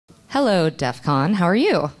Hello, DEF CON. How are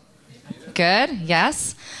you? Good?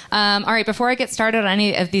 Yes? All right, before I get started on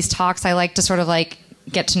any of these talks, I like to sort of like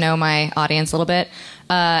get to know my audience a little bit.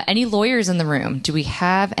 Any lawyers in the room? Do we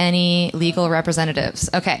have any legal representatives?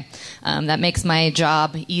 Okay. That makes my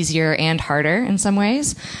job easier and harder in some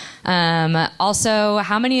ways. Also,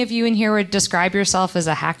 how many of you in here would describe yourself as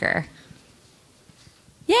a hacker?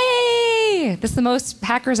 Yay! This is the most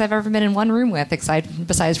hackers I've ever been in one room with,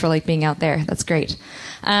 besides for like being out there. That's great.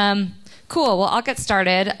 Cool. Well, I'll get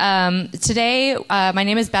started. Today, my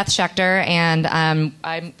name is Beth Schechter, and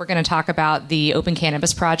we're going to talk about the Open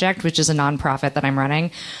Cannabis Project, which is a nonprofit that I'm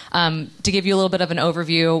running. To give you a little bit of an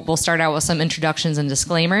overview, we'll start out with some introductions and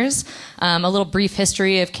disclaimers, a little brief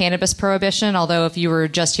history of cannabis prohibition, although if you were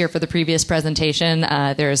just here for the previous presentation,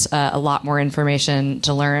 there's a lot more information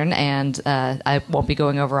to learn, and I won't be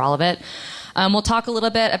going over all of it. We'll talk a little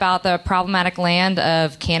bit about the problematic land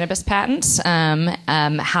of cannabis patents,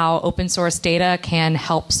 how open source data can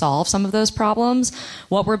help solve some of those problems,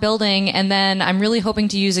 what we're building, and then I'm really hoping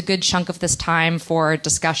to use a good chunk of this time for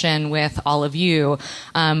discussion with all of you.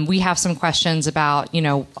 We have some questions about,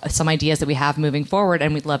 some ideas that we have moving forward,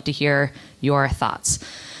 and we'd love to hear your thoughts.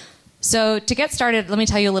 So to get started, let me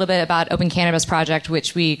tell you a little bit about Open Cannabis Project,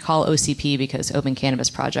 which we call OCP because Open Cannabis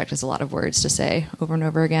Project is a lot of words to say over and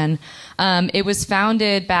over again. It was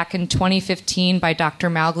founded back in 2015 by Dr.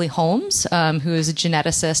 Mowgli Holmes, who is a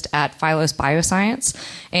geneticist at Phylos Bioscience,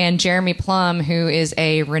 and Jeremy Plum, who is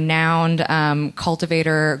a renowned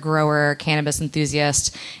cultivator, grower, cannabis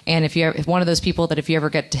enthusiast. And if one of those people that if you ever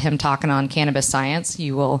get to him talking on cannabis science,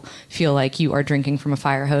 you will feel like you are drinking from a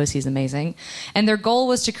fire hose. He's amazing. And their goal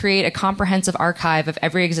was to create a comprehensive archive of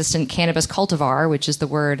every existent cannabis cultivar, which is the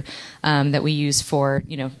word that we use for,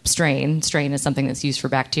 strain. Strain is something that's used for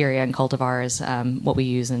bacteria, and cultivar is what we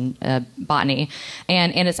use in botany,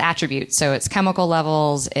 and its attributes. So it's chemical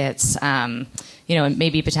levels, it's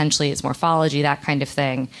maybe potentially its morphology, that kind of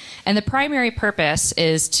thing. And the primary purpose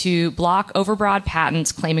is to block overbroad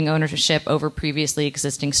patents claiming ownership over previously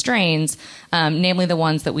existing strains, namely the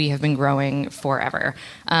ones that we have been growing forever.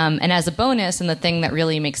 And as a bonus, and the thing that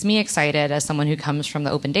really makes me excited as someone who comes from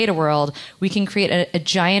the open data world, we can create a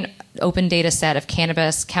giant open data set of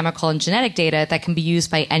cannabis, chemical, and genetic data that can be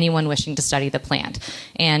used by anyone wishing to study the plant.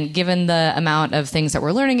 And given the amount of things that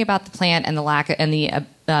we're learning about the plant and the lack of, and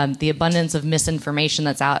the abundance of misinformation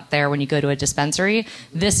that's out there when you go to a dispensary,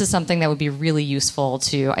 this is something that would be really useful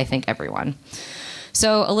to, I think, everyone.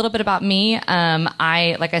 So a little bit about me.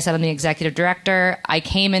 Like I said, I'm the executive director.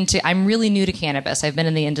 I'm really new to cannabis. I've been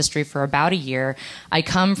in the industry for about a year. I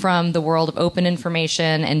come from the world of open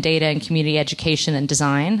information and data and community education and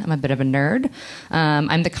design. I'm a bit of a nerd.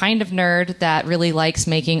 I'm the kind of nerd that really likes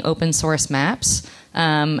making open source maps.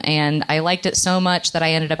 And I liked it so much that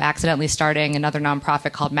I ended up accidentally starting another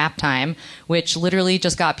nonprofit called MapTime, which literally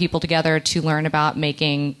just got people together to learn about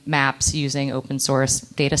making maps using open source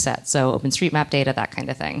data sets, so OpenStreetMap data, that kind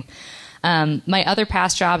of thing. My other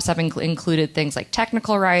past jobs have included things like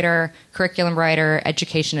technical writer, curriculum writer,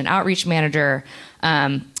 education and outreach manager,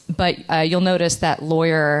 but you'll notice that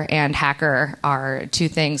lawyer and hacker are two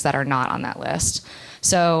things that are not on that list.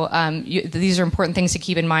 So these are important things to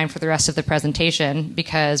keep in mind for the rest of the presentation,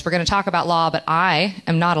 because we're going to talk about law, but I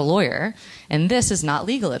am not a lawyer, and this is not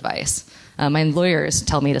legal advice. My lawyers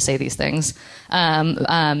tell me to say these things.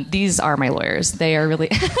 These are my lawyers. They are really...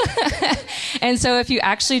 And so if you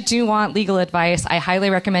actually do want legal advice, I highly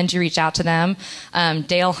recommend you reach out to them.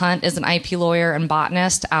 Dale Hunt is an IP lawyer and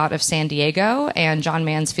botanist out of San Diego, and John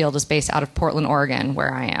Mansfield is based out of Portland, Oregon,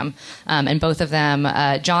 where I am. And both of them,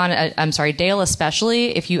 Dale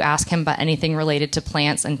especially, if you ask him about anything related to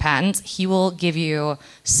plants and patents, he will give you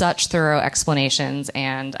such thorough explanations,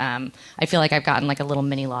 and I feel like I've gotten like a little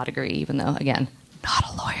mini law degree, even though, again, not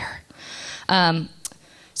a lawyer.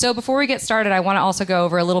 So before we get started, I want to also go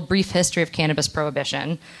over a little brief history of cannabis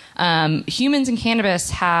prohibition. Humans and cannabis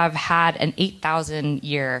have had an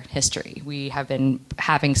 8,000-year history. We have been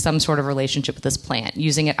having some sort of relationship with this plant,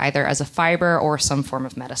 using it either as a fiber or some form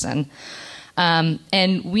of medicine.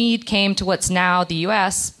 And weed came to what's now the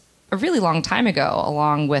U.S. a really long time ago,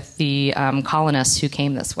 along with the colonists who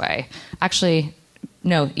came this way. Actually,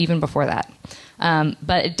 no, even before that.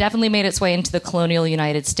 But it definitely made its way into the colonial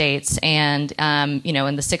United States. And,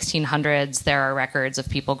 in the 1600s, there are records of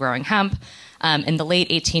people growing hemp. In the late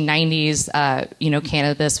 1890s,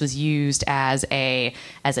 cannabis was used as a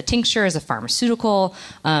tincture, as a pharmaceutical.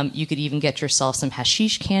 You could even get yourself some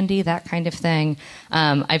hashish candy, that kind of thing.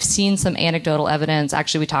 I've seen some anecdotal evidence.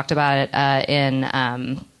 Actually, we talked about it in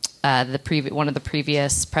one of the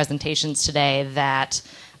previous presentations today, that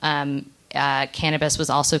cannabis was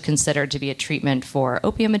also considered to be a treatment for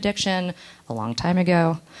opium addiction a long time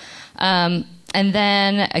ago. And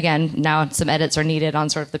then, again, now some edits are needed on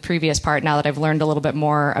sort of the previous part now that I've learned a little bit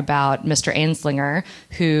more about Mr. Anslinger,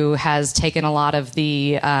 who has taken a lot of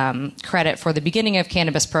the credit for the beginning of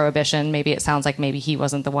cannabis prohibition. Maybe it sounds like maybe he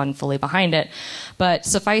wasn't the one fully behind it. But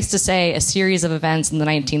suffice to say, a series of events in the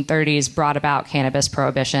 1930s brought about cannabis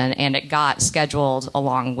prohibition, and it got scheduled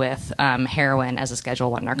along with heroin as a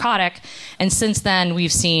Schedule I narcotic. And since then,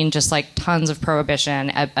 we've seen just like tons of prohibition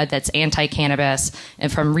that's anti-cannabis, and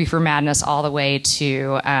from Reefer Madness all the way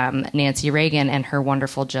to Nancy Reagan and her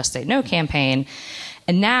wonderful Just Say No campaign.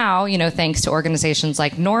 And now, thanks to organizations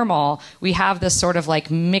like NORML, we have this sort of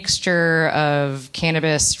like mixture of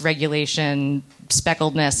cannabis regulation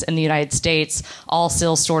speckledness in the United States, all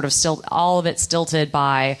of it stilted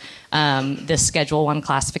by this Schedule I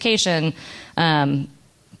classification. And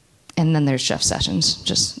then there's Jeff Sessions,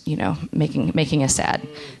 just making a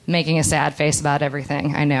sad face about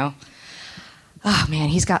everything. I know. Oh man,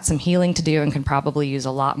 he's got some healing to do and can probably use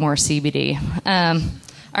a lot more CBD.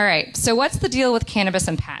 All right, so what's the deal with cannabis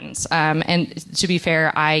and patents? And to be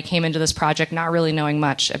fair, I came into this project not really knowing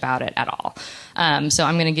much about it at all. So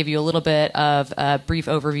I'm going to give you a little bit of a brief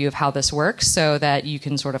overview of how this works so that you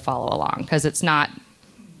can sort of follow along, because it's not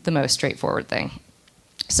the most straightforward thing.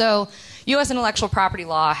 So U.S. intellectual property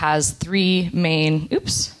law has three main...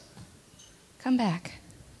 Oops. Come back.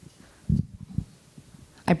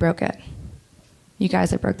 I broke it. You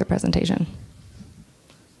guys, I broke the presentation.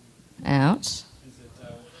 Out.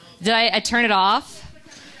 Did I turn it off?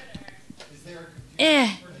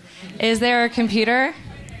 Is there a computer?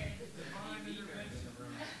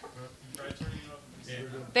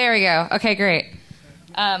 There we go. Okay, great.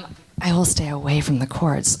 I will stay away from the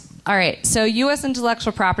cords. All right, so U.S.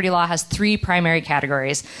 intellectual property law has three primary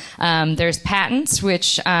categories. There's patents,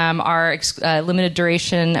 which are limited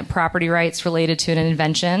duration property rights related to an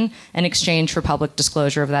invention in exchange for public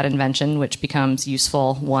disclosure of that invention, which becomes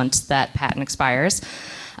useful once that patent expires.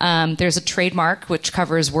 There's a trademark, which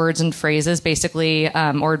covers words and phrases, basically,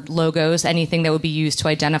 or logos, anything that would be used to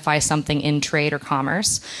identify something in trade or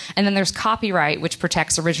commerce. And then there's copyright, which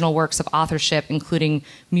protects original works of authorship, including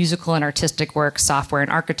musical and artistic works, software, and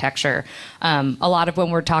architecture. A lot of when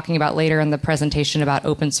we're talking about later in the presentation about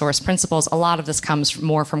open source principles, a lot of this comes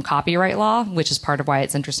more from copyright law, which is part of why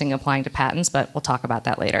it's interesting applying to patents, but we'll talk about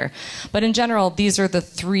that later. But in general, these are the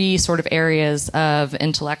three sort of areas of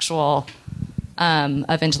intellectual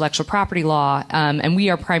property law, and we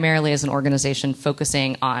are primarily, as an organization,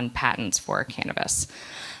 focusing on patents for cannabis.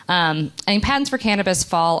 And patents for cannabis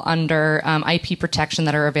fall under IP protection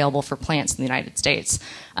that are available for plants in the United States.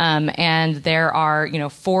 And there are,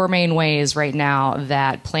 four main ways right now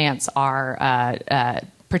that plants are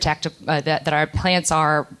plants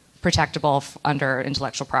are protectable under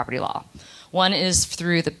intellectual property law. One is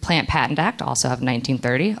through the Plant Patent Act, also of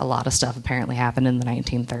 1930. A lot of stuff apparently happened in the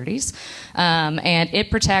 1930s. And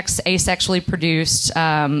it protects asexually produced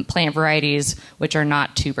plant varieties, which are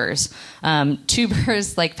not tubers.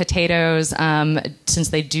 Tubers, like potatoes, since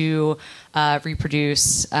they do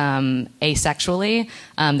reproduce asexually,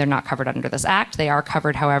 they're not covered under this act. They are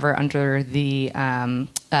covered, however, under the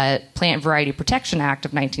Plant Variety Protection Act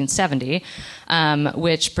of 1970,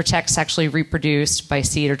 which protects sexually reproduced by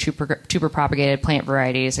seed or tuber-propagated plant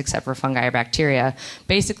varieties, except for fungi or bacteria.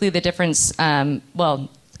 Basically, the difference, a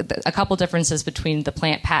couple differences between the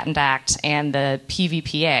Plant Patent Act and the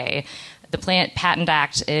PVPA. The Plant Patent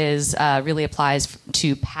Act really applies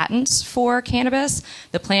to patents for cannabis.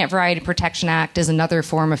 The Plant Variety Protection Act is another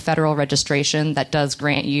form of federal registration that does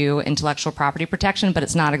grant you intellectual property protection, but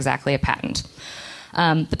it's not exactly a patent.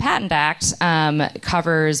 The Patent Act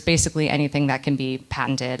covers basically anything that can be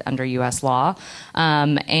patented under U.S. law.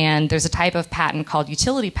 And there's a type of patent called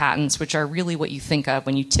utility patents, which are really what you think of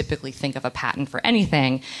when you typically think of a patent for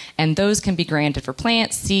anything. And those can be granted for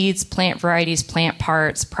plants, seeds, plant varieties, plant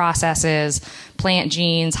parts, processes, plant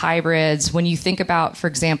genes, hybrids. When you think about, for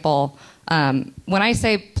example, when I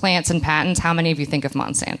say plants and patents, how many of you think of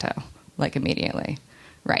Monsanto? Like immediately?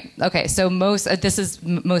 Right. Okay. So this is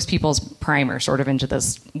most people's primer sort of into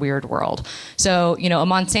this weird world. So, a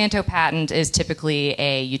Monsanto patent is typically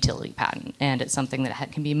a utility patent, and it's something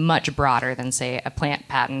that can be much broader than, say, a plant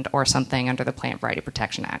patent or something under the Plant Variety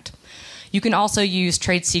Protection Act. You can also use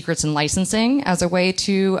trade secrets and licensing as a way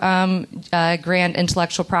to grant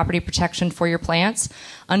intellectual property protection for your plants.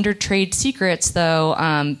 Under trade secrets,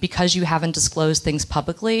 though, because you haven't disclosed things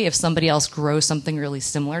publicly, if somebody else grows something really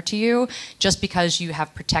similar to you, just because you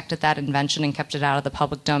have protected that invention and kept it out of the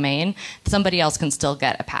public domain, somebody else can still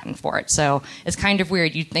get a patent for it. So it's kind of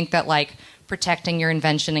weird. You'd think that, like, protecting your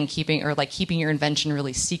invention and keeping your invention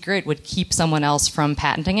really secret would keep someone else from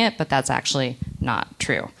patenting it, but that's actually not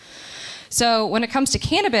true. So when it comes to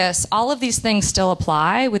cannabis, all of these things still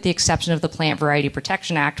apply with the exception of the Plant Variety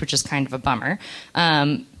Protection Act, which is kind of a bummer.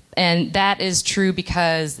 And that is true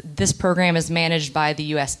because this program is managed by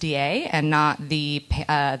the USDA and not the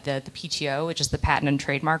PTO, which is the Patent and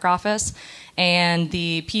Trademark Office. And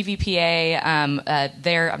the PVPA,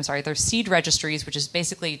 their seed registries, which is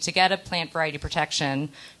basically to get a plant variety protection,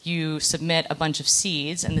 you submit a bunch of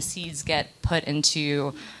seeds, and the seeds get put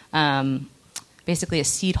into basically a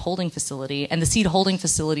seed holding facility, and the seed holding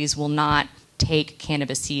facilities will not take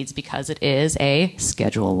cannabis seeds because it is a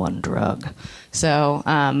Schedule I drug. So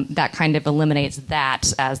that kind of eliminates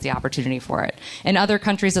that as the opportunity for it. In other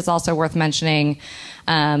countries, it's also worth mentioning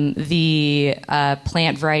the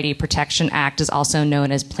Plant Variety Protection Act is also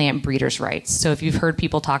known as Plant Breeders' Rights. So if you've heard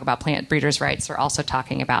people talk about plant breeders' rights, they're also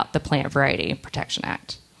talking about the Plant Variety Protection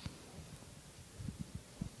Act.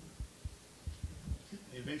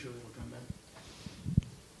 Eventually we'll come back.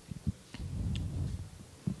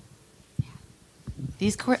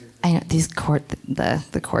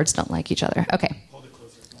 The cords don't like each other. Okay. Hold it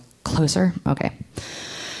closer. Closer? Okay.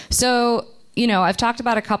 So, I've talked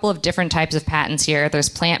about a couple of different types of patents here. There's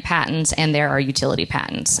plant patents and there are utility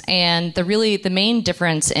patents. And the main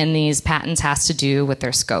difference in these patents has to do with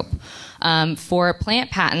their scope. For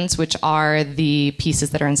plant patents, which are the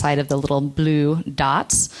pieces that are inside of the little blue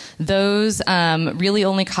dots, those really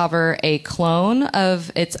only cover a clone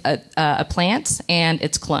of a plant and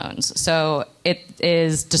its clones. So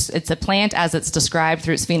it's a plant as it's described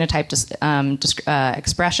through its phenotype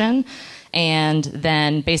expression. And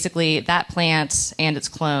then basically that plant and its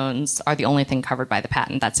clones are the only thing covered by the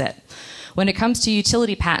patent. That's it. When it comes to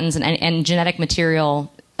utility patents and genetic material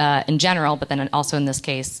in general, but then also in this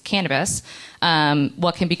case, cannabis,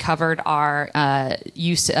 what can be covered are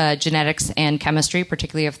genetics and chemistry,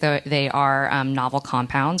 particularly if they are novel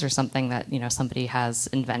compounds or something that somebody has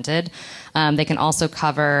invented. They can also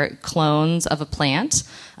cover clones of a plant.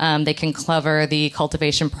 They can cover the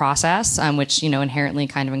cultivation process, which inherently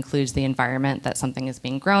kind of includes the environment that something is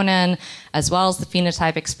being grown in, as well as the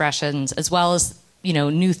phenotype expressions, as well as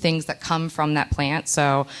new things that come from that plant.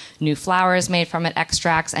 So new flowers made from it,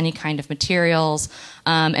 extracts, any kind of materials,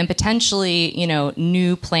 and potentially,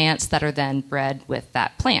 new plants that are then bred with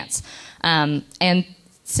that plants. And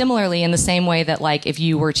similarly, in the same way that if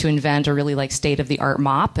you were to invent a really state-of-the-art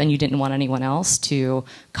mop and you didn't want anyone else to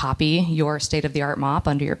copy your state-of-the-art mop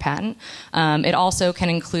under your patent, it also can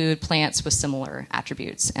include plants with similar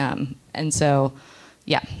attributes. And so,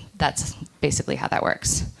 yeah, that's basically how that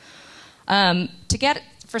works.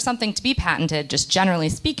 For something to be patented, just generally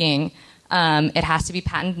speaking, it has to be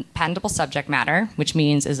patentable subject matter, which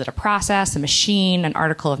means is it a process, a machine, an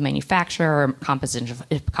article of manufacture, or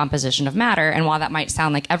composition of matter? And while that might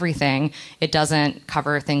sound like everything, it doesn't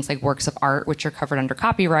cover things like works of art, which are covered under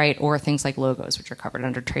copyright, or things like logos, which are covered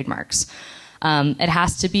under trademarks. It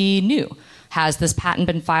has to be new. Has this patent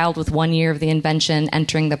been filed with 1 year of the invention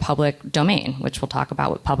entering the public domain, which we'll talk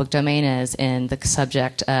about what public domain is in the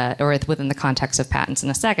subject or within the context of patents in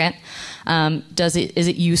a second. Is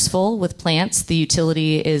it useful with plants? The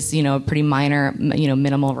utility is a pretty minor,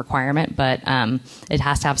 minimal requirement, but it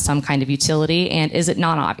has to have some kind of utility. And is it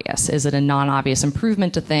non-obvious? Is it a non-obvious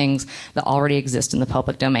improvement to things that already exist in the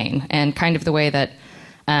public domain? And kind of the way that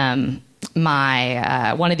one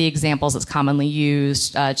of the examples that's commonly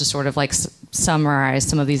used, just sort of summarize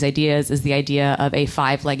some of these ideas, is the idea of a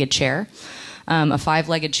five-legged chair. A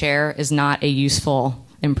five-legged chair is not a useful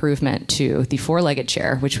improvement to the four-legged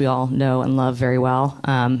chair, which we all know and love very well.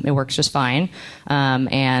 It works just fine,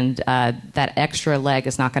 and that extra leg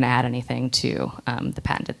is not going to add anything to the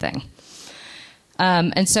patented thing.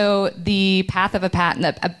 And so the path of a patent,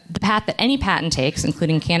 the path that any patent takes,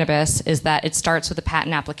 including cannabis, is that it starts with a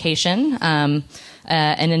patent application.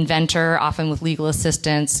 An inventor, often with legal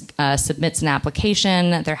assistance, submits an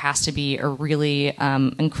application. There has to be a really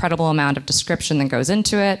incredible amount of description that goes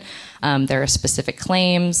into it. There are specific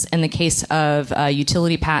claims. In the case of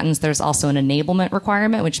utility patents, there's also an enablement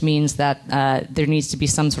requirement, which means that there needs to be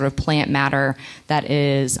some sort of plant matter that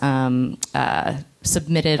is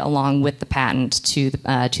submitted along with the patent to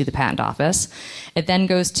the patent office. It then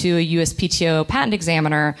goes to a USPTO patent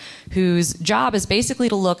examiner, whose job is basically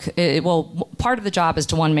to look. Part of the job is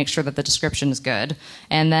to, one, make sure that the description is good,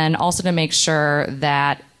 and then also to make sure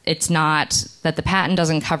that it's not that the patent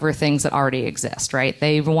doesn't cover things that already exist, right?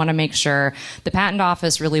 They want to make sure the patent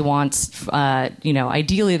office really wants,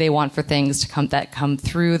 ideally they want for things to come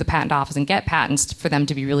through the patent office and get patents for them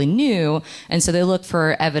to be really new. And so they look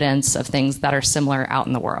for evidence of things that are similar out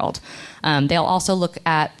in the world. They'll also look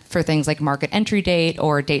for things like market entry date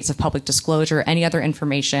or dates of public disclosure, any other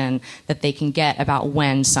information that they can get about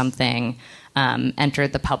when something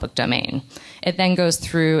entered the public domain. It then goes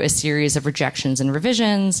through a series of rejections and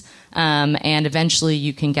revisions, and eventually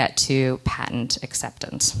you can get to patent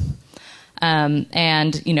acceptance.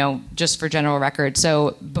 Just for general record,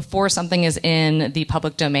 so before something is in the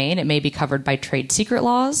public domain, it may be covered by trade secret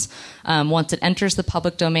laws. Once it enters the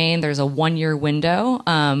public domain, there's a 1-year window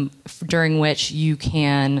during which you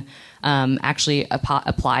can actually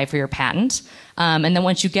apply for your patent. And then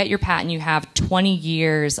once you get your patent, you have 20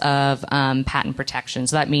 years of patent protection.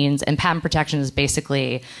 So that means, and patent protection is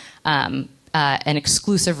basically an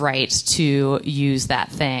exclusive right to use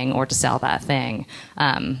that thing or to sell that thing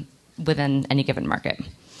within any given market.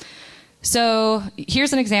 So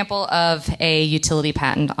here's an example of a utility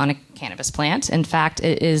patent on a cannabis plant. In fact,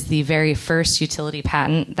 it is the very first utility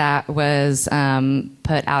patent that was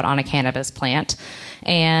put out on a cannabis plant.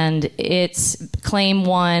 And its claim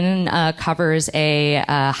 1 covers a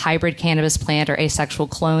hybrid cannabis plant or asexual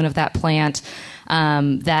clone of that plant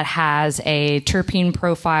that has a terpene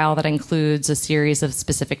profile that includes a series of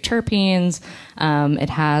specific terpenes. It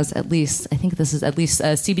has at least, I think this is at least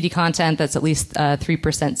CBD content that's at least 3%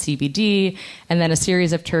 CBD, and then a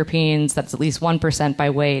series of terpenes that's at least 1% by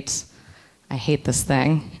weight. I hate this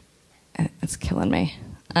thing. It's killing me.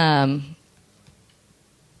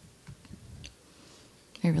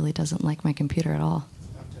 It really doesn't like my computer at all.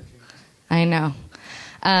 I know.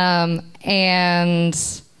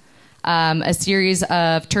 A series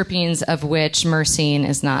of terpenes of which myrcene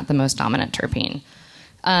is not the most dominant terpene.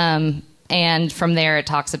 And from there, it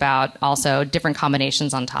talks about also different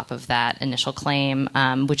combinations on top of that initial claim,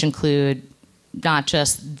 which include not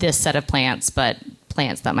just this set of plants, but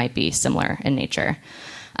plants that might be similar in nature.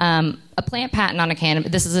 A plant patent on a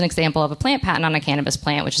cannabis, this is an example of a plant patent on a cannabis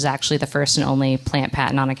plant, which is actually the first and only plant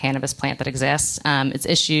patent on a cannabis plant that exists. It's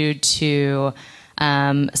issued to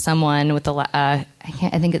someone with I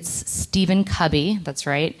think it's Stephen Cubby, that's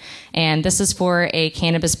right. And this is for a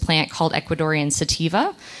cannabis plant called Ecuadorian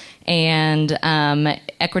sativa. And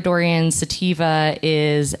Ecuadorian sativa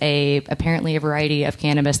is apparently a variety of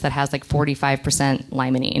cannabis that has like 45%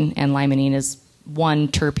 limonene, and limonene is one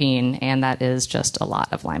terpene, and that is just a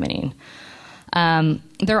lot of limonene.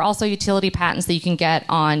 There are also utility patents that you can get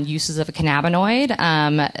on uses of a cannabinoid.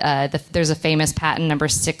 There's a famous patent number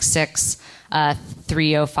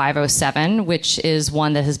 6630507, which is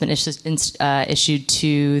one that has been issued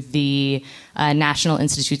to the National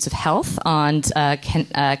Institutes of Health on CBD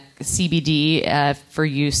for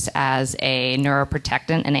use as a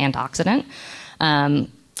neuroprotectant and antioxidant.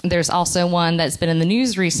 There's also one that's been in the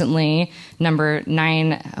news recently, number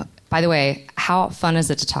 9. By the way, how fun is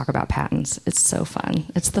it to talk about patents? It's so fun.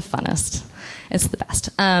 It's the funnest. It's the best.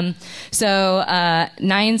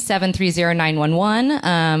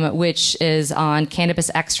 9730911, which is on cannabis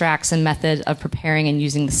extracts and method of preparing and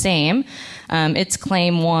using the same. Its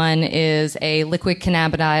claim 1 is a liquid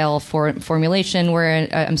cannabinoid formulation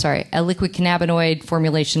a liquid cannabinoid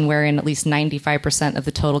formulation wherein at least 95% of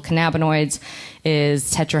the total cannabinoids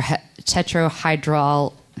is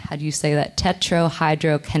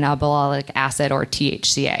tetrahydrocannabinolic acid, or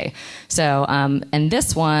THCA. So, and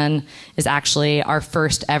this one is actually our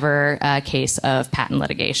first ever case of patent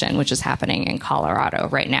litigation, which is happening in Colorado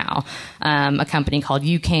right now. A company called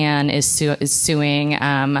UCAN is suing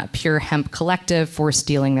Pure Hemp Collective for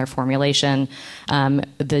stealing their formulation.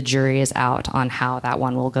 The jury is out on how that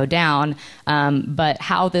one will go down. But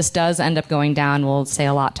how this does end up going down will say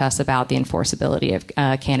a lot to us about the enforceability of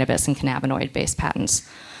cannabis and cannabinoid-based patents.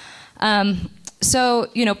 So,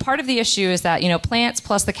 part of the issue is that, plants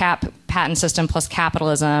plus the patent system plus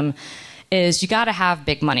capitalism is you got to have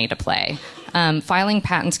big money to play. Filing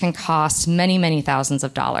patents can cost many, many thousands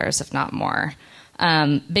of dollars, if not more.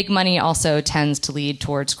 Big money also tends to lead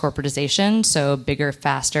towards corporatization, so bigger,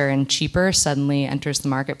 faster, and cheaper suddenly enters the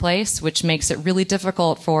marketplace, which makes it really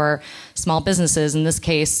difficult for small businesses, in this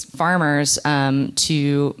case farmers,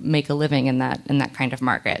 to make a living in that kind of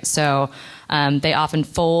market. So they often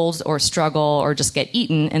fold or struggle or just get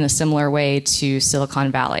eaten in a similar way to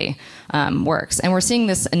Silicon Valley works. And we're seeing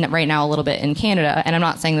this right now a little bit in Canada, and I'm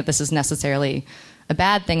not saying that this is necessarily a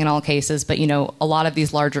bad thing in all cases, but a lot of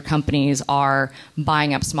these larger companies are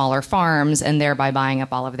buying up smaller farms and thereby buying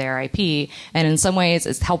up all of their IP. And in some ways,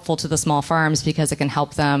 it's helpful to the small farms because it can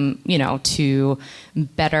help them, to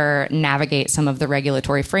better navigate some of the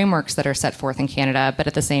regulatory frameworks that are set forth in Canada. But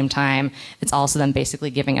at the same time, it's also them basically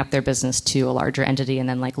giving up their business to a larger entity and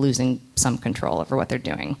then losing some control over what they're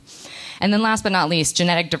doing. And then last but not least,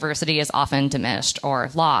 genetic diversity is often diminished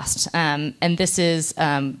or lost. And this is,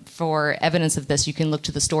 for evidence of this, you can look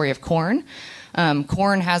to the story of corn.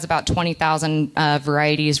 Corn has about 20,000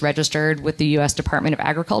 varieties registered with the U.S. Department of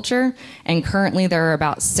Agriculture, and currently there are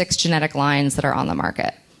about 6 genetic lines that are on the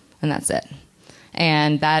market, and that's it.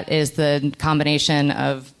 And that is the combination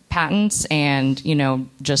of patents and,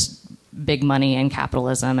 just big money and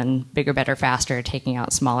capitalism and bigger, better, faster, taking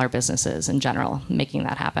out smaller businesses in general, making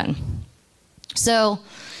that happen. So,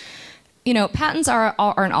 patents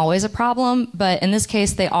aren't always a problem, but in this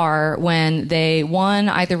case they are when they, one,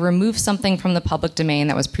 either remove something from the public domain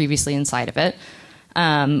that was previously inside of it,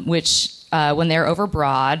 which when they're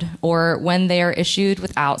overbroad, or when they are issued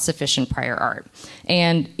without sufficient prior art.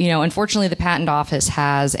 And, unfortunately, the Patent Office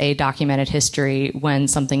has a documented history when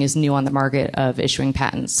something is new on the market of issuing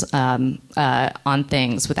patents on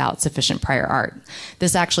things without sufficient prior art.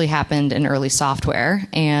 This actually happened in early software,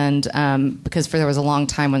 and because there was a long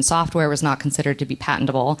time when software was not considered to be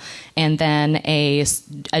patentable, and then a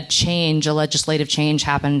legislative change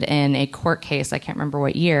happened in a court case, I can't remember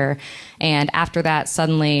what year, and after that,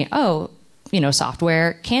 suddenly,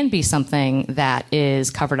 software can be something that is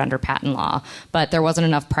covered under patent law, but there wasn't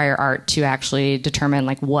enough prior art to actually determine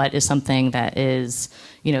what is something that is,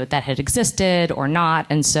 that had existed or not,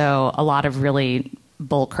 and so a lot of really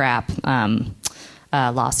bullcrap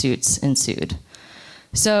lawsuits ensued.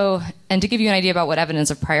 So, and to give you an idea about what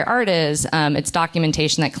evidence of prior art is, it's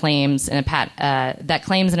documentation that claims in a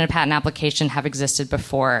patent application have existed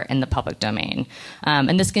before in the public domain,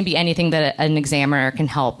 and this can be anything that an examiner can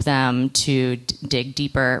help them to dig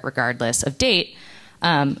deeper, regardless of date.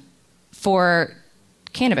 For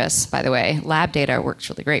cannabis, by the way, lab data works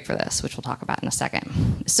really great for this, which we'll talk about in a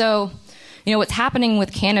second. So, what's happening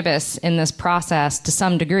with cannabis in this process to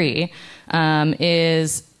some degree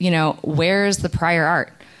is, where's the prior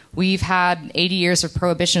art? We've had 80 years of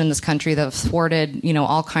prohibition in this country that have thwarted,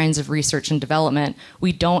 all kinds of research and development.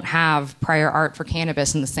 We don't have prior art for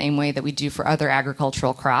cannabis in the same way that we do for other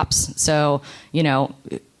agricultural crops. So,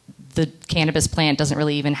 the cannabis plant doesn't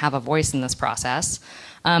really even have a voice in this process.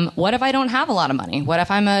 What if I don't have a lot of money? What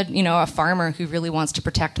if I'm a farmer who really wants to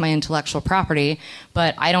protect my intellectual property,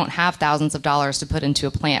 but I don't have thousands of dollars to put into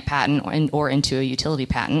a plant patent or into a utility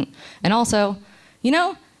patent? And also, maybe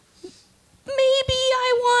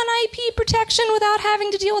I want IP protection without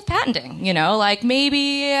having to deal with patenting.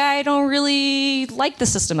 Maybe I don't really like the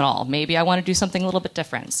system at all. Maybe I want to do something a little bit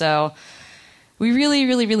different. So we really,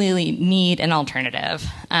 really, really need an alternative.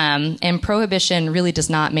 And prohibition really does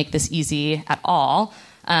not make this easy at all.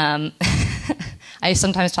 I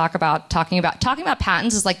sometimes talking about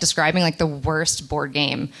patents is like describing the worst board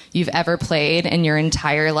game you've ever played in your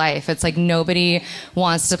entire life. It's like nobody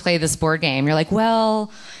wants to play this board game. You're like,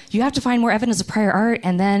 well, you have to find more evidence of prior art,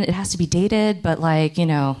 and then it has to be dated, but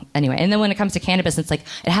anyway. And then when it comes to cannabis, it's it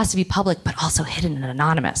has to be public, but also hidden and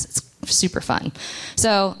anonymous. It's super fun.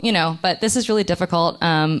 So, but this is really difficult,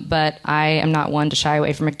 but I am not one to shy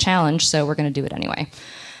away from a challenge, so we're going to do it anyway.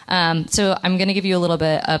 So I'm going to give you a little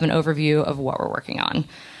bit of an overview of what we're working on.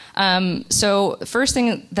 So the first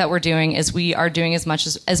thing that we're doing is we are doing as much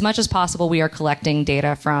as possible, we are collecting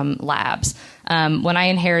data from labs. When I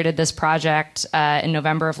inherited this project in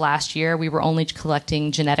November of last year, we were only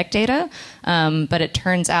collecting genetic data, but it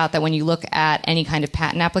turns out that when you look at any kind of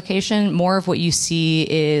patent application, more of what you see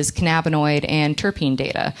is cannabinoid and terpene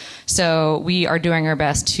data. So we are doing our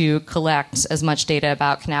best to collect as much data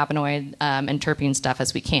about cannabinoid and terpene stuff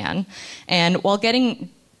as we can. And while getting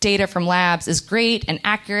data from labs is great and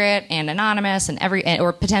accurate and anonymous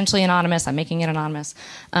or potentially anonymous, I'm making it anonymous,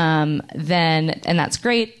 and that's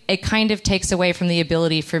great, it kind of takes away from the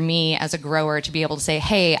ability for me as a grower to be able to say,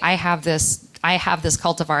 hey, I have this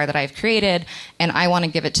cultivar that I've created and I want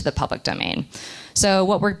to give it to the public domain. So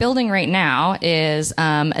what we're building right now is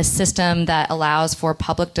a system that allows for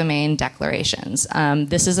public domain declarations.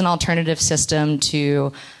 This is an alternative system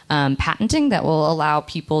to patenting that will allow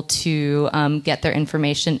people to get their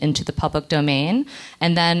information into the public domain.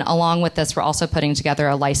 And then along with this, we're also putting together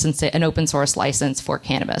an open source license for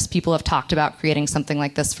cannabis. People have talked about creating something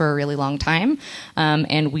like this for a really long time,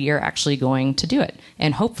 and we are actually going to do it.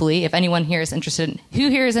 And hopefully, if anyone here is interested, who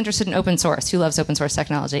here is interested in open source? Who loves open source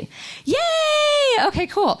technology? Yay! Really? Okay,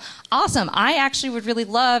 cool. Awesome. I actually would really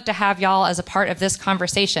love to have y'all as a part of this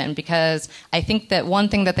conversation, because I think that one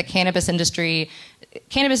thing that the cannabis industry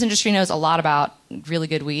knows a lot about really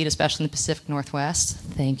good weed, especially in the Pacific Northwest.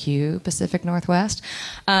 Thank you, Pacific Northwest.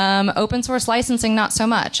 Open source licensing, not so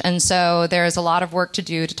much. And so there's a lot of work to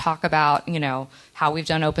do to talk about, how we've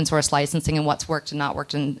done open source licensing and what's worked and not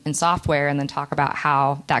worked in software, and then talk about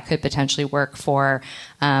how that could potentially work for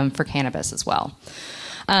cannabis as well.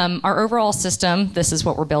 Our overall system, this is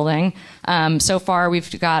what we're building. So far,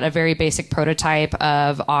 we've got a very basic prototype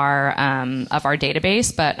of our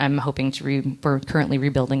database, but I'm hoping we're currently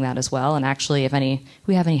rebuilding that as well. And actually, if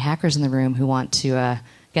we have any hackers in the room who want to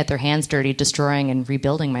get their hands dirty destroying and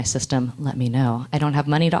rebuilding my system, let me know. I don't have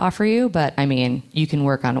money to offer you, but I mean, you can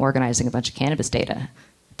work on organizing a bunch of cannabis data.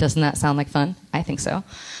 Doesn't that sound like fun? I think so.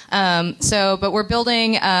 But we're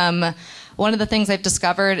building. One of the things I've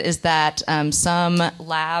discovered is that some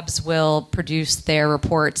labs will produce their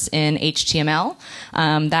reports in HTML.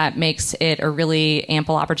 That makes it a really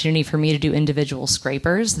ample opportunity for me to do individual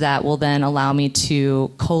scrapers that will then allow me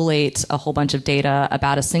to collate a whole bunch of data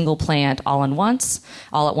about a single plant all at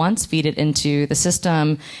once, feed it into the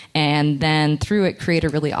system, and then through it create a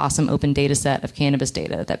really awesome open data set of cannabis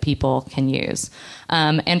data that people can use.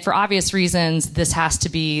 And for obvious reasons, this has to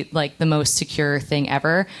be like the most secure thing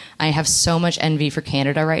ever. I have so much envy for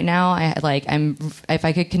Canada right now. If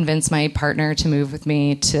I could convince my partner to move with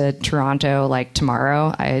me to Toronto like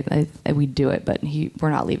tomorrow, we'd do it. But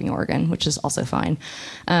we're not leaving Oregon, which is also fine.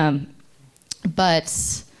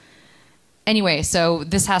 But anyway, so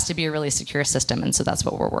this has to be a really secure system, and so that's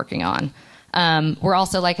what we're working on. We're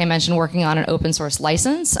also, like I mentioned, working on an open source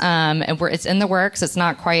license, and it's in the works. It's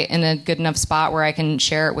not quite in a good enough spot where I can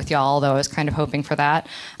share it with y'all, although I was kind of hoping for that.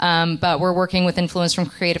 But we're working with influence from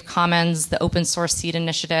Creative Commons, the Open Source Seed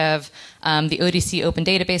Initiative, the ODC Open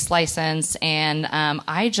Database License, and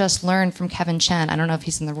I just learned from Kevin Chen, I don't know if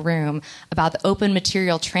he's in the room, about the Open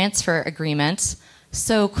Material Transfer Agreement.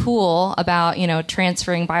 So cool about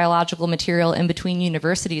transferring biological material in between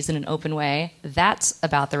universities in an open way. That's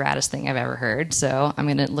about the raddest thing I've ever heard. So I'm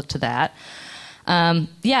going to look to that. And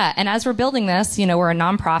as we're building this, we're a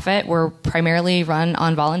nonprofit. We're primarily run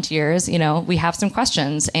on volunteers. We have some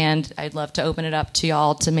questions, and I'd love to open it up to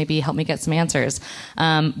y'all to maybe help me get some answers.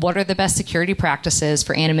 What are the best security practices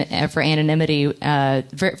for anonymity,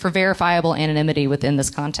 for verifiable anonymity within this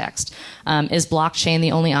context? Is blockchain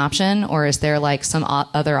the only option, or is there like some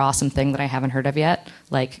other awesome thing that I haven't heard of yet,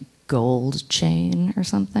 like gold chain or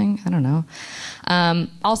something? I don't know.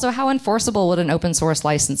 Also, how enforceable would an open source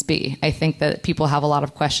license be? I think that people have a lot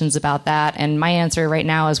of questions about that, and my answer right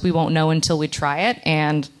now is we won't know until we try it,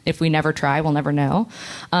 and if we never try, we'll never know.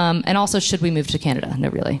 And also, should we move to Canada? No,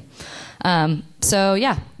 really.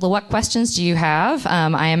 What questions do you have?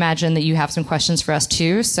 I imagine that you have some questions for us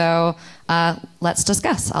too, so let's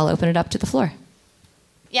discuss. I'll open it up to the floor.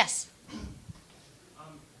 Yes?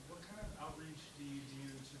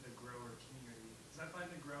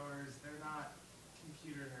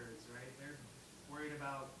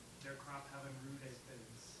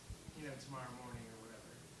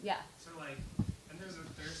 Yeah. So and there's a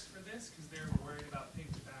thirst for this because they're worried about pig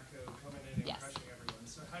tobacco coming in and crushing everyone.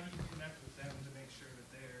 So how do you connect with them to make sure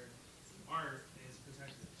that their art is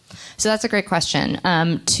protected? So that's a great question.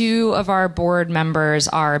 Two of our board members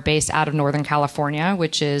are based out of Northern California,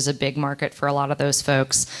 which is a big market for a lot of those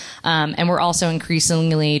folks. And we're also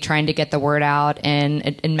increasingly trying to get the word out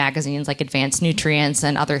in magazines like Advanced Nutrients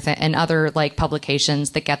and other like publications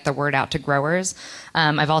that get the word out to growers.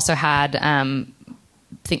 I've also had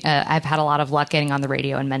I've had a lot of luck getting on the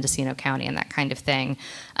radio in Mendocino County and that kind of thing.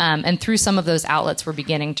 And through some of those outlets, we're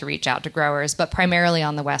beginning to reach out to growers, but primarily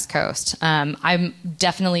on the West Coast. I'm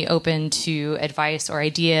definitely open to advice or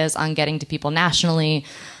ideas on getting to people nationally.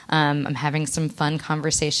 I'm having some fun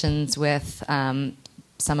conversations with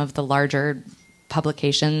some of the larger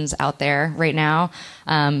publications out there right now.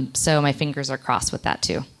 So my fingers are crossed with that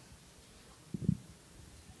too.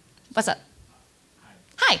 What's up?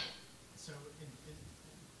 Hi. So in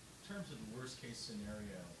terms of the worst case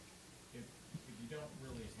scenario, if you don't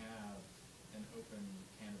really have an open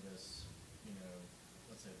cannabis,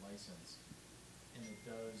 let's say license, and it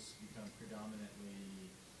does become predominantly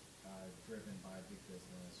driven by big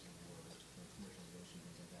business or commercialization,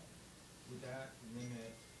 things like that, would that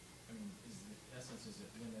limit, the essence is it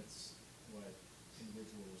limits what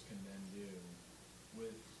individuals can then do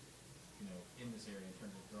with, in this area in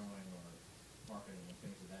terms of growing or marketing and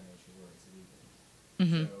things of that nature where it's legal.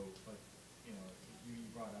 Mm-hmm. So, but you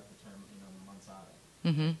brought up the term, Monsanto.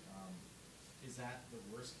 Mm-hmm. Is that the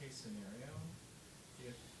worst case scenario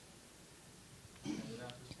if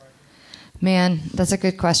without this project? Man, that's a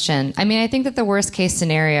good question. I mean, I think that the worst case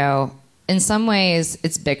scenario, in some ways,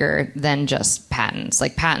 it's bigger than just patents.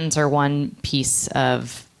 Like, patents are one piece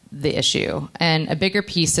of the issue. And a bigger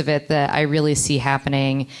piece of it that I really see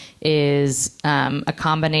happening is a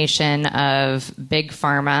combination of big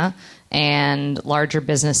pharma and larger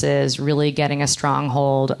businesses really getting a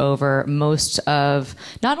stronghold over most of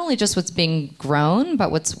not only just what's being grown,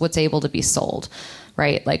 but what's able to be sold,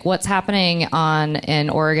 right? Like, what's happening in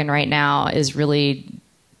Oregon right now is really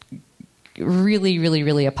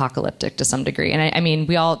apocalyptic to some degree. And I mean,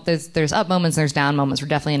 there's up moments, there's down moments. We're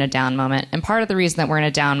definitely in a down moment. And part of the reason that we're in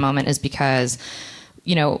a down moment is because,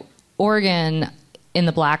 Oregon in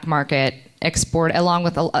the black market along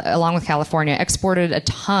with California, exported a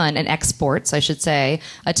ton, and exports, I should say,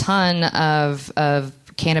 a ton of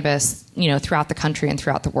cannabis, throughout the country and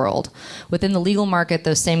throughout the world. Within the legal market,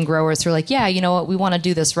 those same growers who are like, yeah, you know what, we want to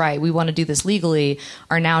do this right, we want to do this legally,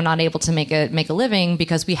 are now not able to make a living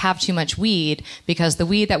because we have too much weed, because the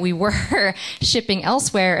weed that we were shipping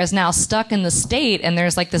elsewhere is now stuck in the state, and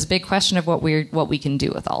there's like this big question of what we can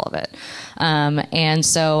do with all of it. And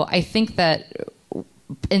so I think that,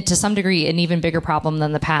 and to some degree, an even bigger problem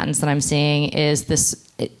than the patents that I'm seeing is the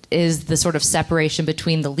sort of separation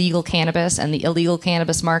between the legal cannabis and the illegal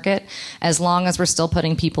cannabis market. As long as we're still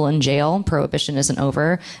putting people in jail, prohibition isn't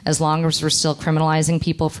over. As long as we're still criminalizing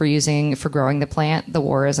people for growing the plant, the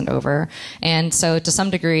war isn't over. And so to some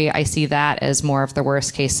degree, I see that as more of the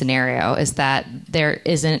worst case scenario, is that there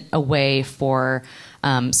isn't a way for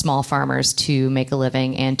small farmers to make a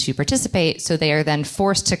living and to participate, so they are then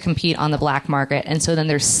forced to compete on the black market, and so then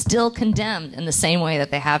they're still condemned in the same way that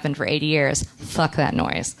they have been for 80 years. Fuck that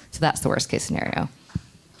noise. So that's the worst case scenario.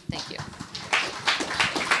 Thank you.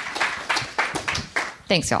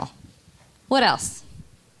 Thanks, y'all. What else?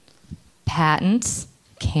 Patents,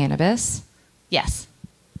 cannabis. Yes.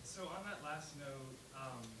 So on that last note,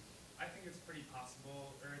 I think it's pretty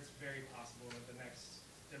possible, or it's very possible, that the next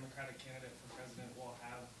Democratic candidate for president will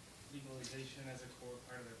have legalization as a core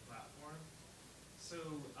part of their platform. So,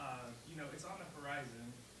 it's on the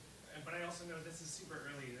horizon, but I also know this is super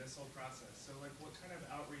early, this whole process. So, like, what kind of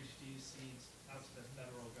outreach do you see out to the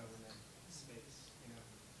federal government space,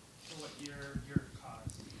 for what your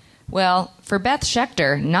cause? Well, for Beth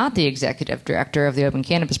Schechter, not the executive director of the Open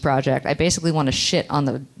Cannabis Project, I basically want to shit on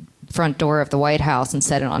the front door of the White House and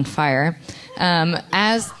set it on fire.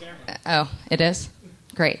 Oh, it is?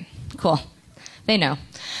 Great. Cool. They know.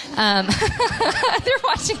 They're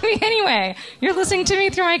watching me anyway. You're listening to me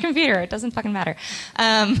through my computer. It doesn't fucking matter.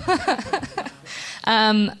 But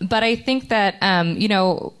I think that,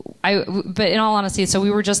 but in all honesty, so we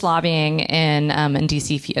were just lobbying in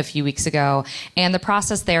DC a few weeks ago, and the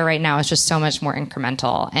process there right now is just so much more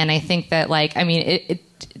incremental. And I think that,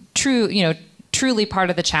 truly part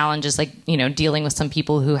of the challenge is dealing with some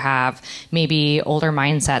people who have maybe older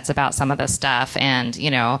mindsets about some of this stuff and,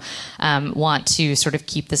 want to sort of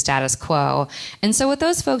keep the status quo. And so with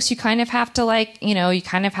those folks, you kind of have to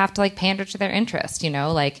pander to their interest, you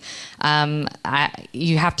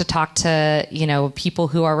have to talk to, people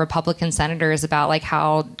who are Republican senators about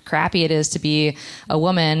how crappy it is to be a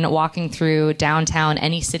woman walking through downtown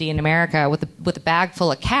any city in America with a bag full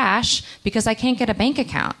of cash because I can't get a bank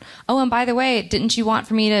account. Oh, and by the way, didn't you want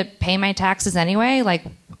for me to pay my taxes anyway?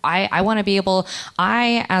 I want to be able,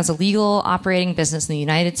 as a legal operating business in the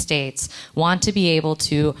United States, want to be able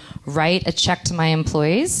to write a check to my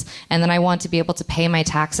employees, and then I want to be able to pay my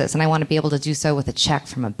taxes, and I want to be able to do so with a check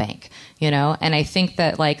from a bank, And I think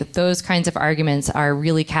that those kinds of arguments are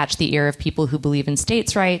really catch the ear of people who believe in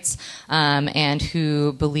states' rights and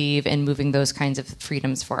who believe in moving those kinds of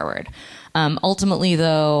freedoms forward. Ultimately,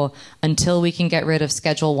 though, until we can get rid of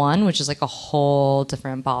Schedule 1, which is a whole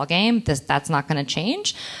different ballgame, that's not going to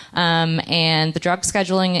change. And the drug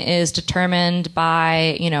scheduling is determined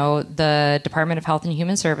by, the Department of Health and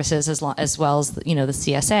Human Services as well as, the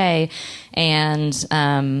CSA.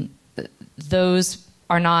 And those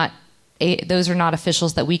are not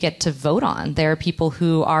officials that we get to vote on. They're people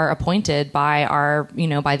who are appointed by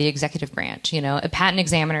by the executive branch. Patent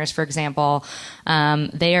examiners, for example,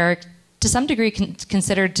 they are to some degree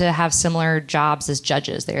considered to have similar jobs as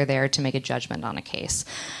judges. They're there to make a judgment on a case,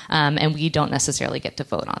 and we don't necessarily get to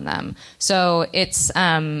vote on them. So that's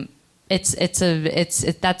a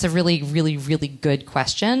really, really, really good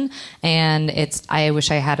question, and I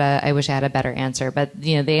wish I had a better answer. But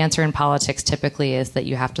the answer in politics typically is that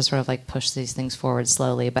you have to sort of push these things forward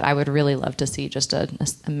slowly. But I would really love to see just a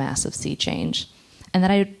massive sea change, and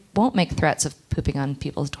that I won't make threats of pooping on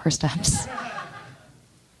people's doorsteps.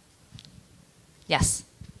 Yes.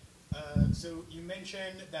 So you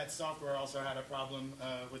mentioned that software also had a problem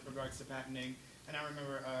with regards to patenting, and I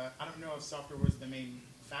remember, I don't know if software was the main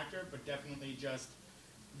factor, but definitely just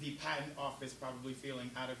the patent office probably feeling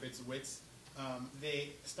out of its wits. They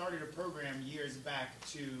started a program years back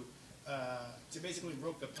to basically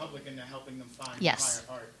rope the public into helping them find Yes.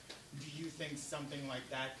 prior art. Do you think something like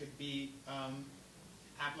that could be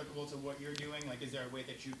applicable to what you're doing? Like, is there a way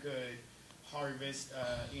that you could harvest,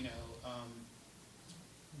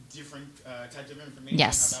 different types of information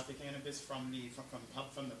Yes. about the cannabis from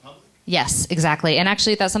the public? Yes, exactly. And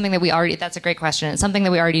actually, that's something that that's a great question. It's something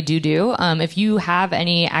that we already do. If you have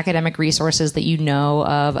any academic resources that you know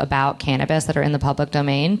of about cannabis that are in the public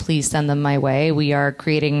domain, please send them my way. We are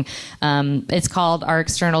creating, it's called our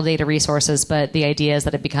external data resources, but the idea is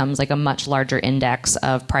that it becomes like a much larger index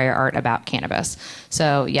of prior art about cannabis.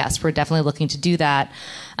 So yes, we're definitely looking to do that.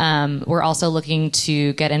 We're also looking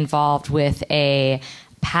to get involved with a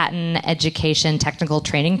patent education technical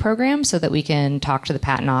training program so that we can talk to the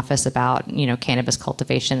patent office about, cannabis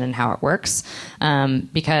cultivation and how it works.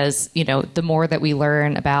 Because, the more that we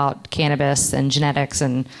learn about cannabis and genetics,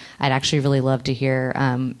 and I'd actually really love to hear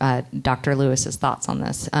Dr. Lewis's thoughts on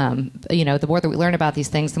this. The more that we learn about these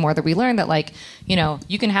things, the more that we learn that,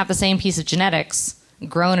 you can have the same piece of genetics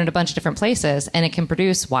grown in a bunch of different places and it can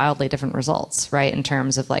produce wildly different results, right, in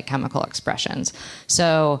terms of chemical expressions.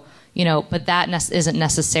 So, but that isn't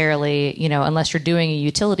necessarily, unless you're doing a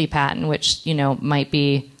utility patent, which, might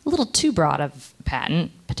be a little too broad of a patent,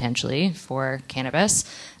 potentially, for cannabis,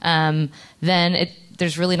 then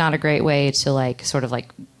there's really not a great way to,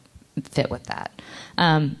 fit with that.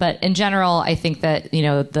 But in general, I think that,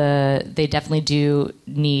 they definitely do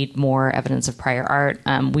need more evidence of prior art.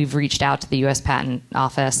 We've reached out to the U.S. Patent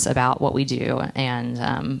Office about what we do, and,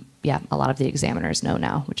 a lot of the examiners know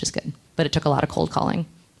now, which is good. But it took a lot of cold calling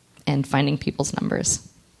and finding people's numbers.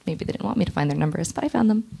 Maybe they didn't want me to find their numbers, but I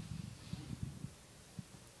found them.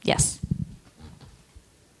 Yes?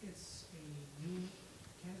 It's a new,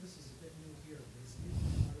 cannabis is a bit new here, but it's new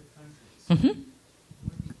in other countries. Mm-hmm.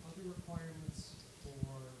 One of the other requirements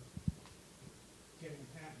for getting a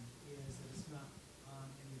patent is that it's not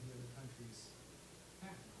on any of the other countries'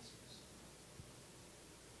 patent rosters.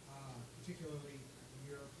 Particularly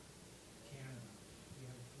Europe, Canada, we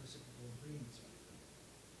have reciprocal agreements with them.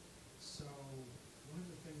 So one of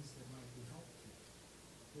the things that might be helpful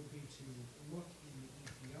would be to look in the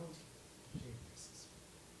EPO databases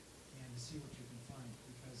and see what you can find,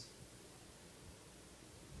 because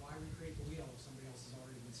why recreate the wheel if somebody else has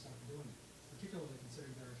already been stuck doing it? Particularly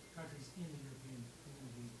considering there are countries in the European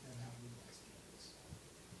community that have legalized cannabis.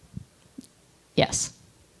 Yes.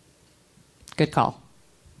 Good call.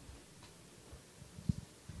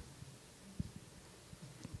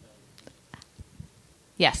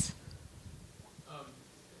 Yes.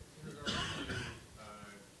 In regards to,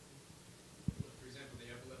 for example,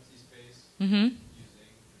 the epilepsy space, Mm-hmm.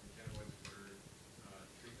 using cannabinoids for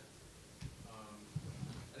treatment,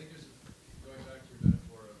 I think there's, going back to your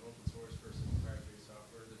metaphor of open source versus proprietary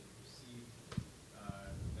software, there's a perceived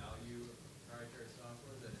value of proprietary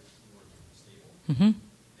software that it's more stable. Mm-hmm.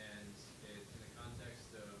 And in the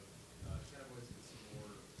context of cannabinoids, it's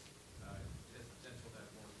more, it has potential to have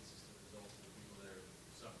more consistent results for people that are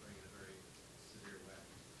suffering in a very severe way.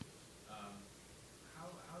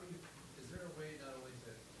 How do you, is there a way not only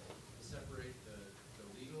to separate the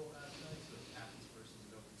legal aspects of patents versus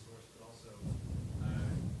an open source, but also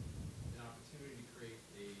an opportunity to create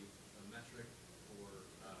a metric for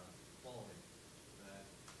quality that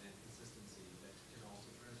and consistency that can also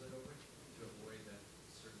translate over to avoid that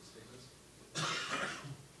certain stigmas?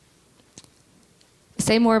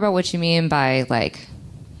 Say more about what you mean by,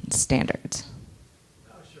 standards.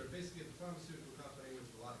 Oh, sure. Basically, the pharmaceutical company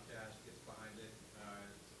with a lot of cash gets behind it.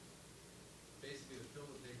 Basically, the pill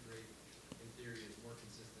that they create, in theory, is more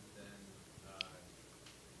consistent than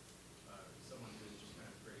someone who is just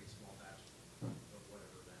kind of creating a small batch of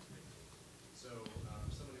whatever that may be. So,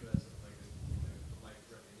 for someone who has a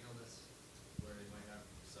life-threatening illness, where they might have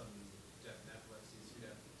some death and epilepsy,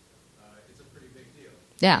 it's a pretty big deal.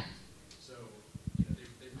 Yeah. So,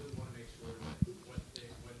 they really want to make sure that what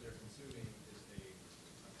they're consuming is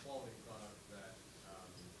a quality product that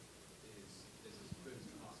is as good as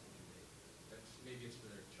it possibly can be. That maybe it's for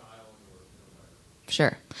their child or whatever.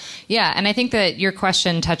 Sure. Yeah, and I think that your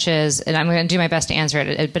question touches, and I'm going to do my best to answer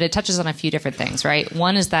it, but it touches on a few different things, right?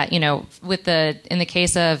 One is that, in the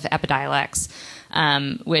case of Epidiolex,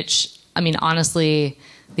 which, honestly,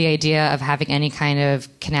 the idea of having any kind of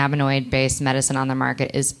cannabinoid-based medicine on the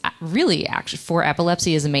market is really, actually, for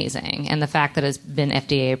epilepsy is amazing. And the fact that it's been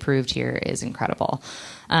FDA approved here is incredible.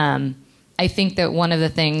 I think that one of the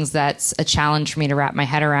things that's a challenge for me to wrap my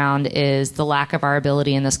head around is the lack of our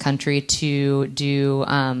ability in this country to do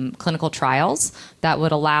clinical trials that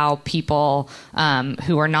would allow people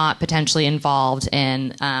who are not potentially involved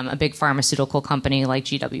in a big pharmaceutical company like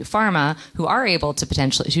GW Pharma, who are able to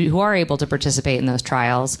participate in those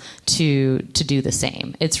trials, to do the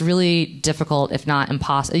same. It's really difficult, if not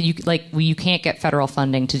impossible. You can't get federal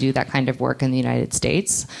funding to do that kind of work in the United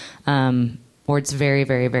States. Or it's very,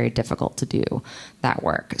 very, very difficult to do that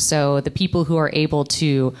work. So the people who are able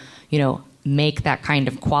to, make that kind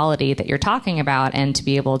of quality that you're talking about, and to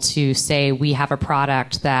be able to say, we have a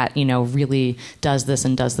product that, really does this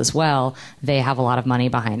and does this well, they have a lot of money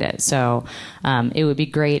behind it. So it would be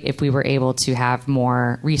great if we were able to have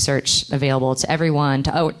more research available to everyone,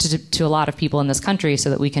 to a lot of people in this country, so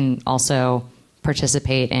that we can also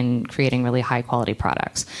participate in creating really high quality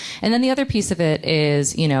products. And then the other piece of it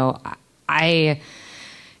is,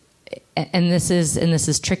 and this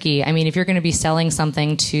is tricky. I mean, if you're going to be selling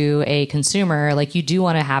something to a consumer, like, you do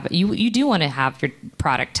want to have your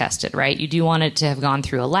product tested, right? You do want it to have gone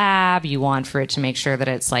through a lab. You want for it to make sure that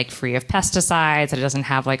it's like free of pesticides, that it doesn't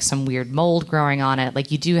have like some weird mold growing on it. Like,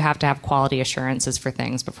 you do have to have quality assurances for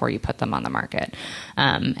things before you put them on the market.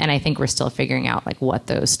 And I think we're still figuring out like what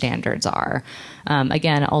those standards are.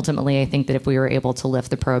 Again, ultimately, I think that if we were able to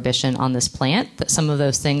lift the prohibition on this plant, that some of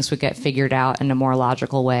those things would get figured out in a more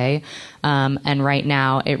logical way. And right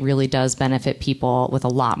now, it really does benefit people with a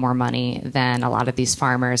lot more money than a lot of these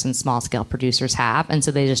farmers and small-scale producers have. And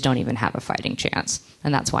so they just don't even have a fighting chance.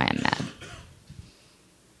 And that's why I'm mad.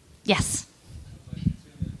 Yes?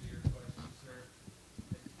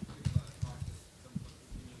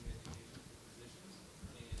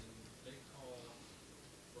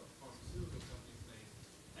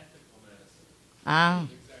 Ah.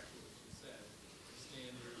 Exactly what you said. There's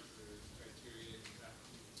standards, there's criteria, you have to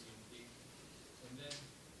meet GMP. And then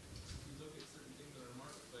you look at certain things in our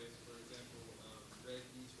marketplace, for example, red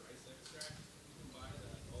yeast rice extract. You can buy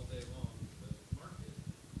that all day long in the market,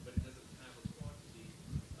 but it doesn't have a quantity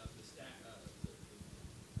of the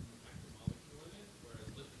active molecule in it, whereas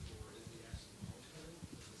lipitor is the active molecule.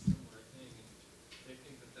 It's a similar thing, and they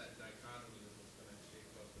think that dichotomy is what's going to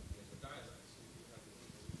shape up with the epidiolex. So you have the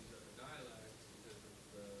people who use epidiolex because of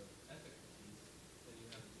the ethical piece, then you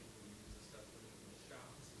have the people who use the stuff from the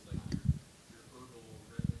shops. It's like your herbal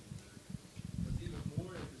remedy. What's even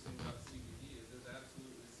more interesting about CBD is there's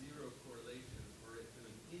absolutely zero correlation for it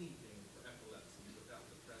doing anything for epilepsy without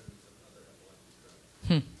the presence of other epileptic drugs.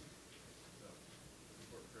 So it's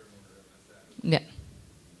important for everyone to realize that. Yeah.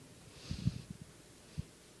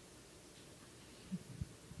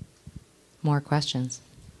 More questions?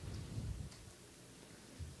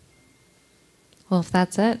 Well, if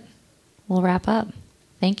that's it, we'll wrap up.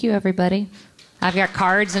 Thank you, everybody. I've got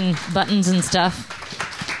cards and buttons and stuff.